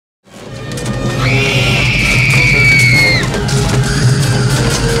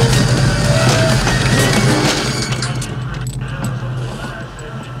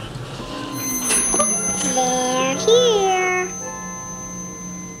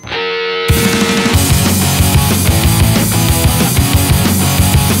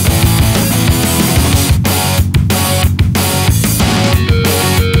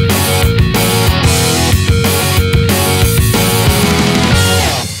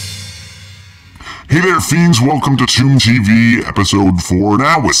Hey there, fiends. Welcome to Toon TV, episode 4,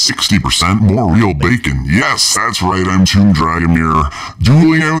 now with 60% more real bacon. Yes, that's right, I'm Toon Dragomir,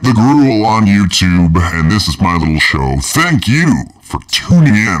 dueling out the gruel on YouTube, and this is my little show. Thank you for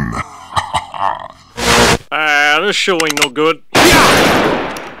tuning in. This show ain't no good.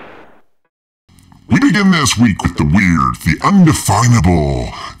 We begin this week with the weird, the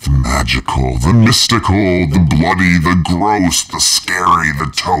undefinable, the magical, the mystical, the bloody, the gross, the scary, the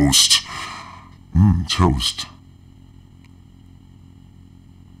toast. Toast.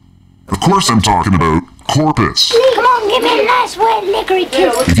 Of course I'm talking about Corpusse. Come on, give me a nice wet licorice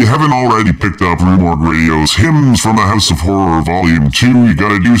kiss. If you haven't already picked up Rumorg Radio's Hymns from the House of Horror Volume 2, you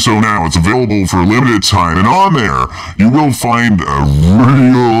gotta do so now. It's available for a limited time, and on there, you will find a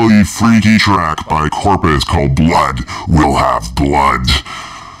really freaky track by Corpusse called Blood Will Have Blood.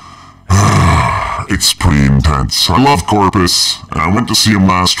 It's pretty intense. I love Corpusse, and I went to see him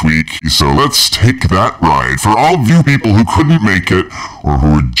last week, so let's take that ride. For all of you people who couldn't make it, or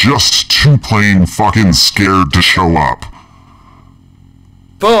who are just too plain fucking scared to show up.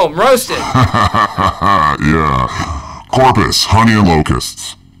 Boom, roasted! Yeah. Corpusse, Honey and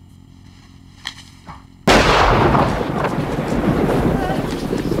Locusts.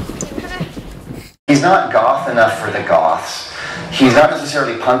 He's not goth enough for the goths. He's not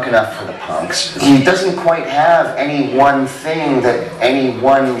necessarily punk enough for the punks. He doesn't quite have any one thing that any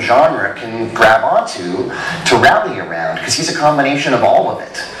one genre can grab onto to rally around, because he's a combination of all of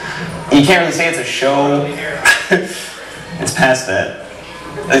it. You can't really say it's a show. It's past that.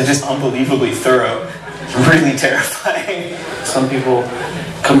 It's just unbelievably thorough. Really terrifying. Some people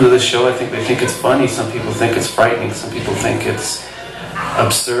come to this show, I think they think it's funny. Some people think it's frightening. Some people think it's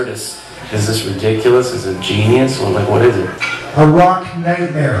absurdist. Is this ridiculous? Is it genius? Well, like, what is it? A rock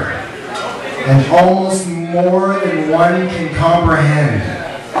nightmare, and almost more than one can comprehend.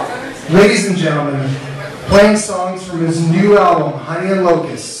 Ladies and gentlemen, playing songs from his new album, Honey and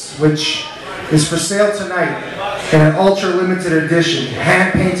Locusts, which is for sale tonight in an ultra-limited edition,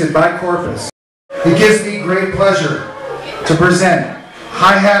 hand-painted by Corpusse. It gives me great pleasure to present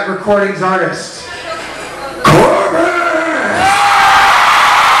Hi-Hat Recordings artist, Corpusse!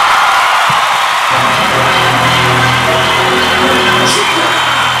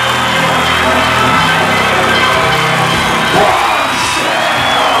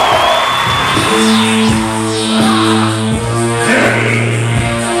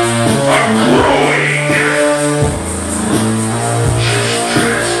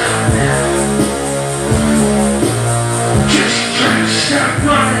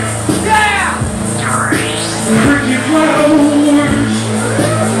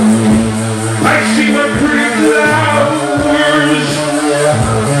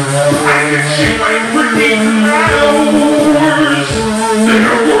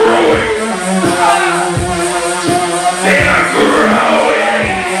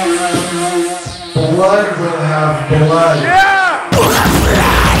 Blood will have blood. Yeah! We'll have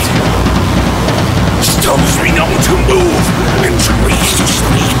blood. Stones we know to move and trees to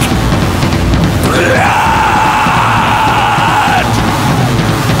speak. Blood.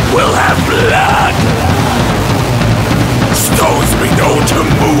 We'll have blood. Stones we know to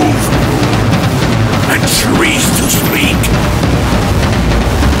move and trees to speak.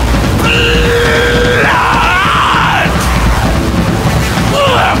 Blood.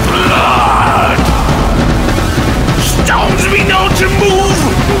 We'll have blood. Stones we know to move,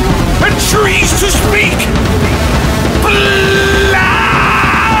 and trees to speak. Blood!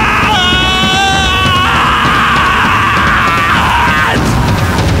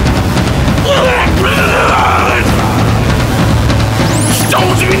 Blood!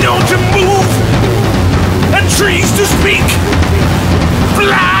 Stones we know to move, and trees to speak.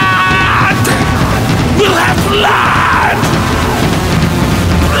 Blood! We'll have blood!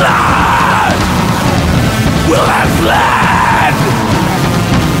 Blood! We'll have blood!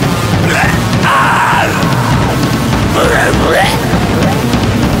 Blood! We'll have blood!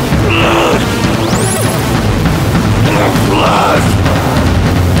 Blood! Blood!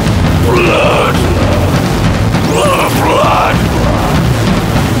 We'll have blood!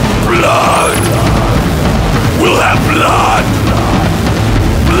 Blood! We'll have blood!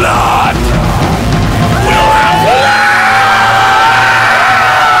 Blood! We'll have blood!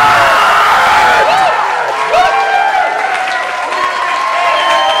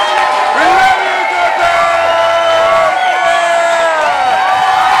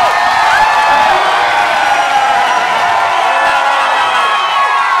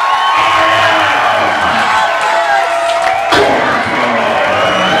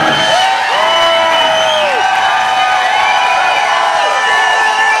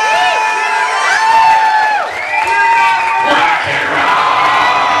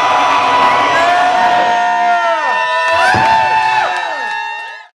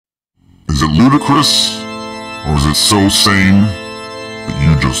 ludicrous? Or is it so sane that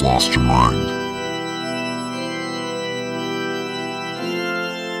you just lost your mind?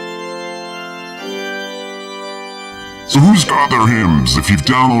 So who's got their hymns? If you've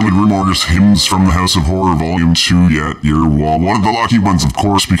downloaded Remorder's Hymns from the House of Horror Volume 2 yet, you're, well, one of the lucky ones, of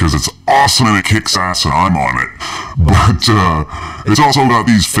course, because it's awesome and it kicks ass and I'm on it. But, it's also got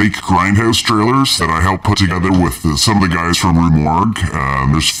these fake Grindhouse trailers that I helped put together with some of the guys from Remorg.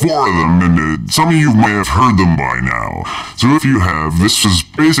 There's 4 of them, and some of you may have heard them by now. So if you have, this is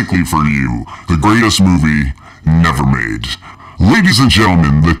basically for you, the greatest movie never made. Ladies and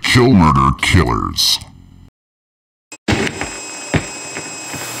gentlemen, the Killmurder Killers.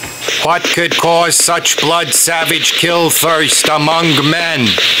 What could cause such blood-savage kill-thirst among men?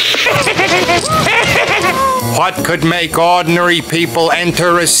 What could make ordinary people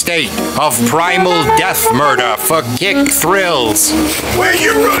enter a state of primal death murder for kick thrills? Where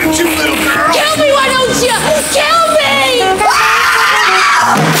you running to, little girl? Kill me, why don't you? Kill me!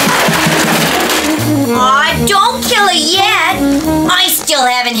 Aw, don't kill her yet. I still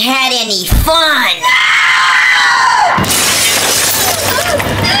haven't had any fun.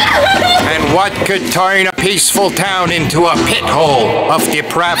 And what could turn a peaceful town into a pit hole of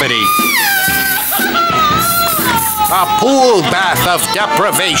depravity? A pool bath of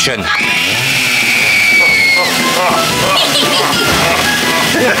deprivation.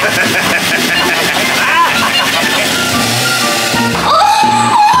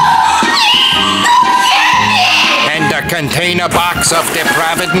 And a container box of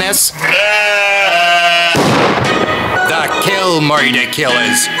depravedness? The Killmurder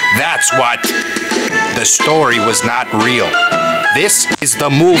Killers. That's what. The story was not real. This is the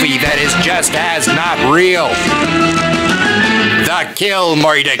movie that is just as not real. The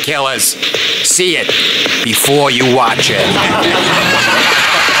Killmurder Killers. See it before you watch it.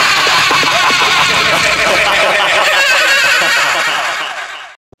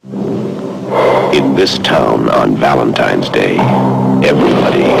 In this town on Valentine's Day,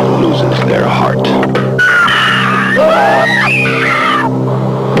 everybody loses their heart.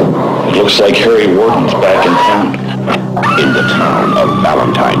 It looks like Harry Warden's back in town. In the town of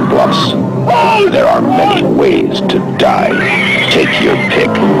Valentine Bluffs, there are many ways to die. Take your pick.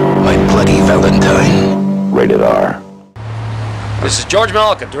 My Bloody Valentine. Rated R. This is George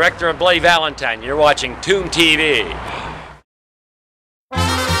Mihalka, director of Bloody Valentine. You're watching Toon TV.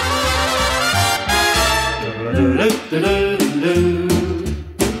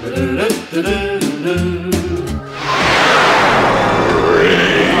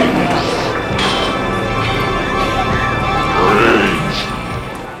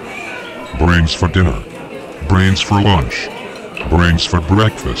 Brains for dinner, brains for lunch, brains for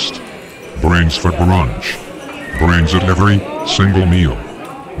breakfast, brains for brunch, brains at every single meal.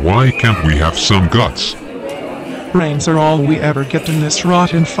 Why can't we have some guts? Brains are all we ever get in this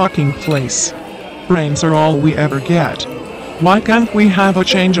rotten fucking place. Brains are all we ever get. Why can't we have a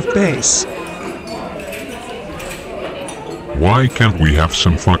change of pace? Why can't we have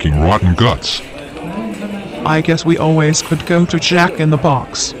some fucking rotten guts? I guess we always could go to Jack in the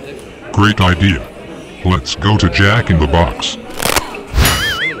Box. Great idea. Let's go to Jack in the Box.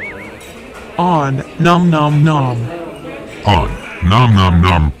 On nom nom nom. On nom nom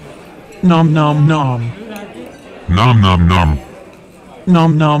nom. Nom nom nom. Nom nom nom.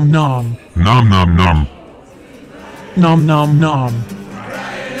 Nom nom nom. Nom nom nom. Nom nom nom.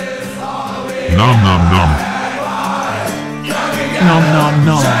 Nom nom nom. Nom nom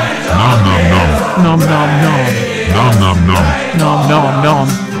nom. Nom nom nom. Nom nom nom. Nom nom nom. Nom nom nom.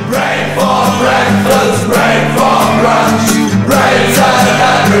 Brain for breakfast, brain for brunch, brains at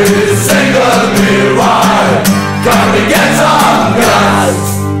every single meal. Come to get some guts.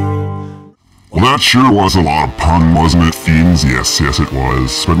 Well, that sure was a lot of pun, wasn't it, fiends? Yes, it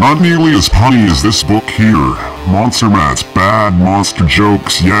was. But not nearly as punny as this book here. Monster Matt's Bad Monster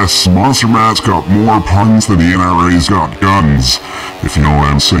Jokes. Yes, Monster Matt's got more puns than the NRA's got guns, if you know what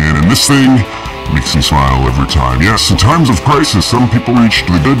I'm saying. And this thing makes me smile every time. Yes, in times of crisis, some people reach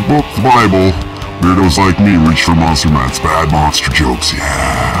to the good book, the Bible. Weirdos like me reach for Monster Matt's Bad Monster Jokes,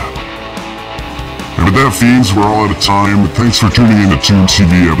 yeah. And with that, fiends, we're all out of time. But thanks for tuning in to Toon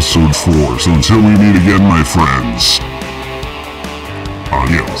TV Episode 4. So until we meet again, my friends,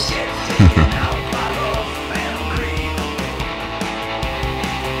 adios.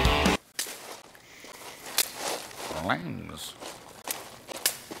 Wings.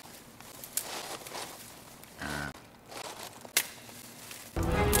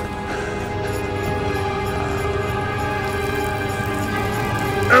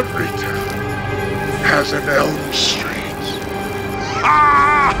 Every town has an Elm Street.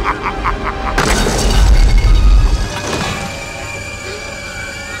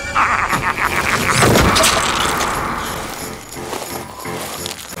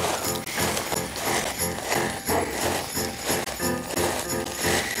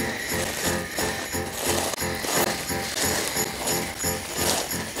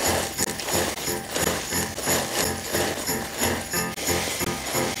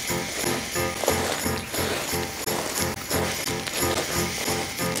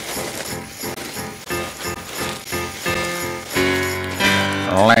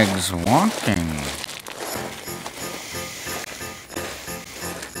 Legs walking.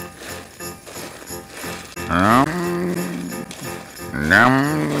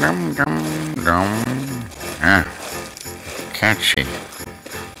 Dum, dum. Ah, catchy.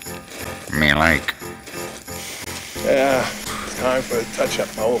 Me like. Yeah, time for a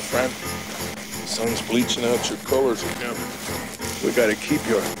touch-up, my old friend. The sun's bleaching out your colors again. We gotta keep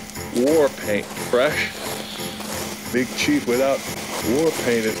your war paint fresh. Big chief without war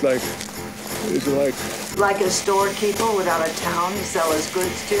paint is like... Like a storekeeper without a town to sell his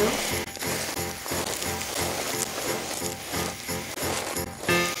goods to?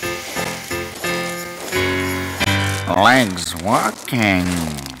 Legs walking.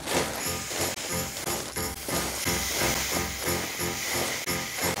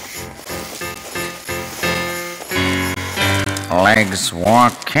 Legs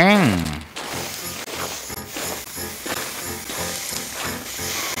walking.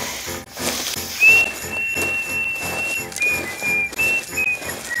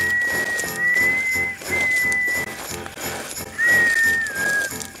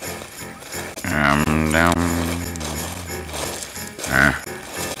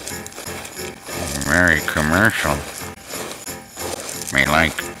 Very commercial. Me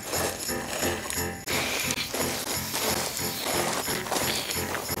like.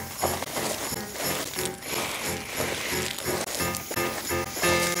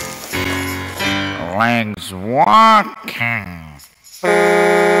 Legs walking.